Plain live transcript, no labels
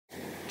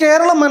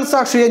കേരള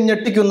മനസാക്ഷിയെ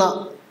ഞെട്ടിക്കുന്ന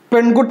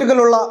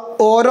പെൺകുട്ടികളുള്ള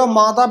ഓരോ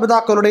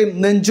മാതാപിതാക്കളുടെയും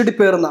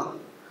നെഞ്ചിടിപ്പേറുന്ന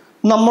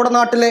നമ്മുടെ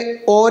നാട്ടിലെ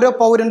ഓരോ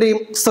പൗരൻ്റെയും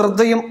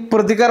ശ്രദ്ധയും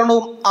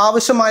പ്രതികരണവും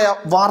ആവശ്യമായ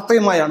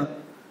വാർത്തയുമായാണ്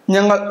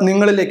ഞങ്ങൾ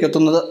നിങ്ങളിലേക്ക്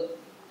എത്തുന്നത്.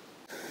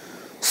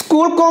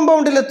 സ്കൂൾ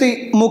കോമ്പൗണ്ടിലെത്തി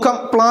മുഖം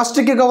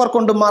പ്ലാസ്റ്റിക് കവർ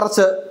കൊണ്ട്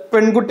മറച്ച്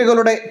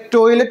പെൺകുട്ടികളുടെ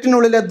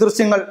ടോയ്ലറ്റിനുള്ളിലെ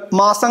ദൃശ്യങ്ങൾ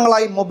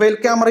മാസങ്ങളായി മൊബൈൽ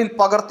ക്യാമറയിൽ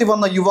പകർത്തി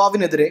വന്ന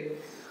യുവാവിനെതിരെ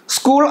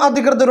സ്കൂൾ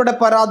അധികൃതരുടെ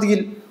പരാതിയിൽ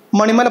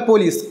മണിമല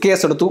പോലീസ്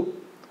കേസെടുത്തു.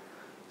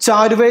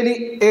 ചാരുവേലി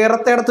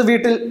ഏറത്തേടത്ത്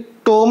വീട്ടിൽ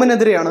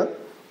ടോമിനെതിരെയാണ്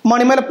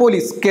മണിമല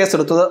പോലീസ്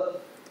കേസെടുത്തത്.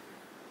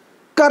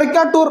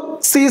 കറിക്കാട്ടൂർ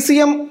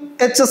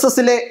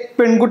CCMHSSലെ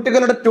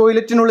പെൺകുട്ടികളുടെ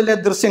ടോയ്ലറ്റിനുള്ളിലെ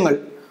ദൃശ്യങ്ങൾ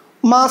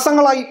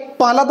മാസങ്ങളായി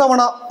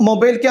പലതവണ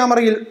മൊബൈൽ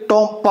ക്യാമറയിൽ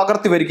ടോം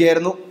പകർത്തി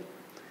വരികയായിരുന്നു.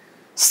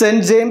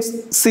 സെന്റ് ജെയിംസ്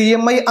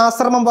CMI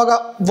ആശ്രമം വക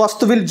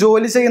വസ്തുവിൽ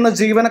ജോലി ചെയ്യുന്ന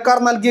ജീവനക്കാർ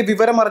നൽകിയ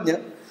വിവരമറിഞ്ഞ്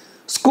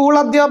സ്കൂൾ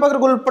അധ്യാപകർ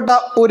ഉൾപ്പെട്ട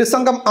ഒരു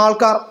സംഘം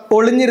ആൾക്കാർ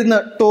ഒളിഞ്ഞിരുന്ന്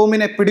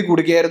ടോമിനെ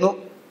പിടികൂടുകയായിരുന്നു.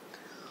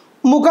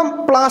 മുഖം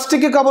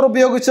പ്ലാസ്റ്റിക് കവർ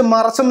ഉപയോഗിച്ച്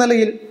മറച്ച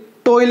നിലയിൽ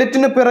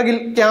ടോയ്ലറ്റിന് പിറകിൽ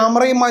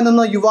ക്യാമറയുമായി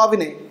നിന്ന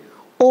യുവാവിനെ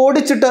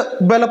ഓടിച്ചിട്ട്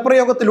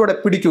ബലപ്രയോഗത്തിലൂടെ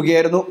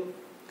പിടിക്കുകയായിരുന്നു.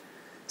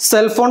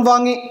 സെൽഫോൺ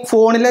വാങ്ങി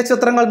ഫോണിലെ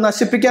ചിത്രങ്ങൾ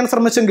നശിപ്പിക്കാൻ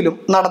ശ്രമിച്ചെങ്കിലും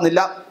നടന്നില്ല.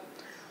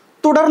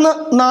 തുടർന്ന്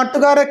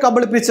നാട്ടുകാരെ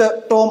കബളിപ്പിച്ച്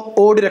ടോം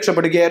ഓടി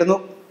രക്ഷപ്പെടുകയായിരുന്നു.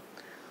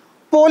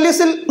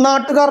 പോലീസിൽ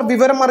നാട്ടുകാർ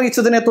വിവരം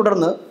അറിയിച്ചതിനെ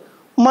തുടർന്ന്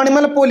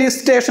മണിമല പോലീസ്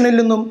സ്റ്റേഷനിൽ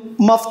നിന്നും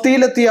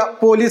മഫ്തിയിലെത്തിയ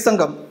പോലീസ്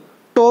സംഘം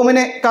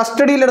ടോമിനെ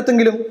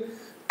കസ്റ്റഡിയിലെടുത്തെങ്കിലും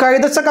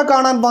കൈതച്ചക്ക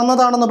കാണാൻ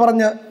വന്നതാണെന്ന്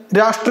പറഞ്ഞ്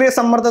രാഷ്ട്രീയ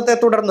സമ്മർദ്ദത്തെ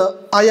തുടർന്ന്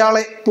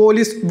അയാളെ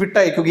പോലീസ്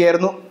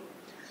വിട്ടയക്കുകയായിരുന്നു.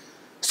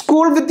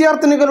 സ്കൂൾ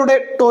വിദ്യാർത്ഥിനികളുടെ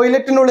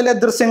ടോയ്ലറ്റിനുള്ളിലെ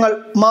ദൃശ്യങ്ങൾ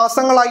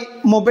മാസങ്ങളായി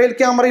മൊബൈൽ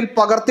ക്യാമറയിൽ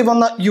പകർത്തി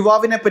വന്ന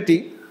യുവാവിനെ പറ്റി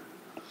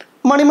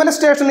മണിമല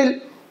സ്റ്റേഷനിൽ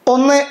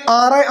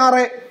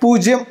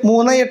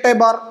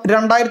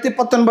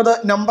 166038/2019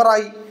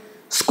 നമ്പറായി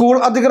സ്കൂൾ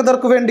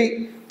അധികൃതർക്കു വേണ്ടി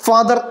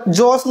ഫാദർ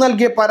ജോസ്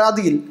നൽകിയ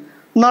പരാതിയിൽ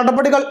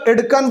നടപടികൾ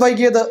എടുക്കാൻ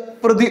വൈകിയത്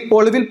പ്രതി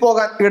ഒളിവിൽ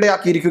പോകാൻ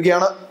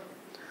ഇടയാക്കിയിരിക്കുകയാണ്.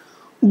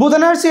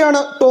 ബുധനാഴ്ചയാണ്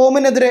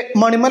ടോമിനെതിരെ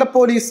മണിമല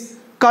പോലീസ്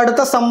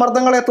കടുത്ത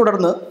സമ്മർദ്ദങ്ങളെ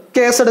തുടർന്ന്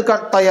കേസെടുക്കാൻ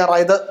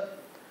തയ്യാറായത്.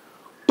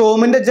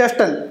 ടോമിന്റെ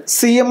ജ്യേഷ്ഠൻ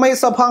CMI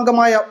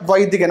സഭാംഗമായ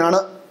വൈദികനാണ്.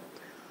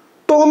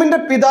 ടോമിന്റെ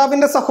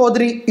പിതാവിന്റെ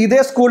സഹോദരി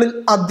ഇതേ സ്കൂളിൽ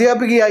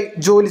അധ്യാപികയായി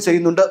ജോലി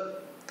ചെയ്യുന്നുണ്ട്.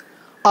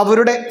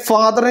 അവരുടെ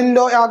ഫാദർ ഇൻ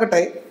ലോ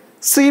ആകട്ടെ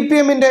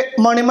CPMന്റെ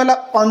മണിമല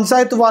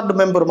പഞ്ചായത്ത് വാർഡ്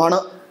മെമ്പറുമാണ്.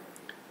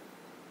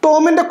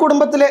 ടോമിന്റെ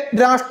കുടുംബത്തിലെ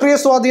രാഷ്ട്രീയ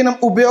സ്വാധീനം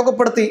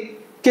ഉപയോഗപ്പെടുത്തി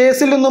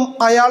കേസിൽ നിന്നും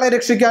അയാളെ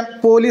രക്ഷിക്കാൻ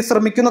പോലീസ്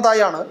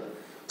ശ്രമിക്കുന്നതായാണ്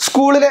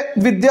സ്കൂളിലെ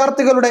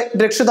വിദ്യാർത്ഥികളുടെ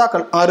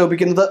രക്ഷിതാക്കൾ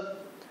ആരോപിക്കുന്നത്.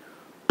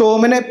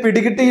 ടോമിനെ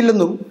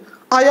പിടികിട്ടിയില്ലെന്നും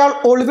അയാൾ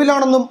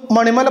ഒളിവിലാണെന്നും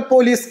മണിമല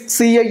പോലീസ്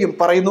CIയും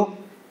പറയുന്നു.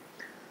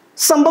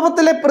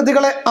 സംഭവത്തിലെ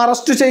പ്രതികളെ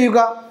അറസ്റ്റ് ചെയ്യുക,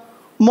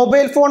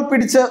 മൊബൈൽ ഫോൺ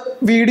പിടിച്ച്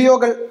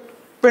വീഡിയോകൾ,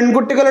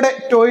 പെൺകുട്ടികളുടെ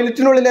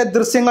ടോയ്ലറ്റിനുള്ളിലെ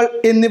ദൃശ്യങ്ങൾ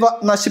എന്നിവ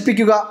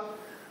നശിപ്പിക്കുക,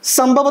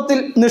 സംഭവത്തിൽ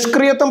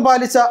നിഷ്ക്രിയത്വം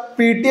പാലിച്ച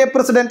PTA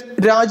പ്രസിഡന്റ്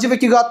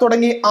രാജിവെക്കുക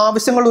തുടങ്ങി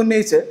ആവശ്യങ്ങൾ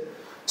ഉന്നയിച്ച്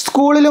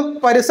സ്കൂളിലും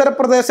പരിസര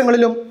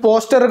പ്രദേശങ്ങളിലും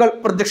പോസ്റ്ററുകൾ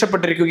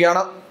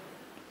പ്രത്യക്ഷപ്പെട്ടിരിക്കുകയാണ്.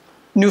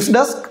 News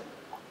desk,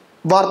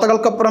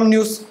 വാർത്തകൾക്കപ്പുറം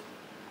news.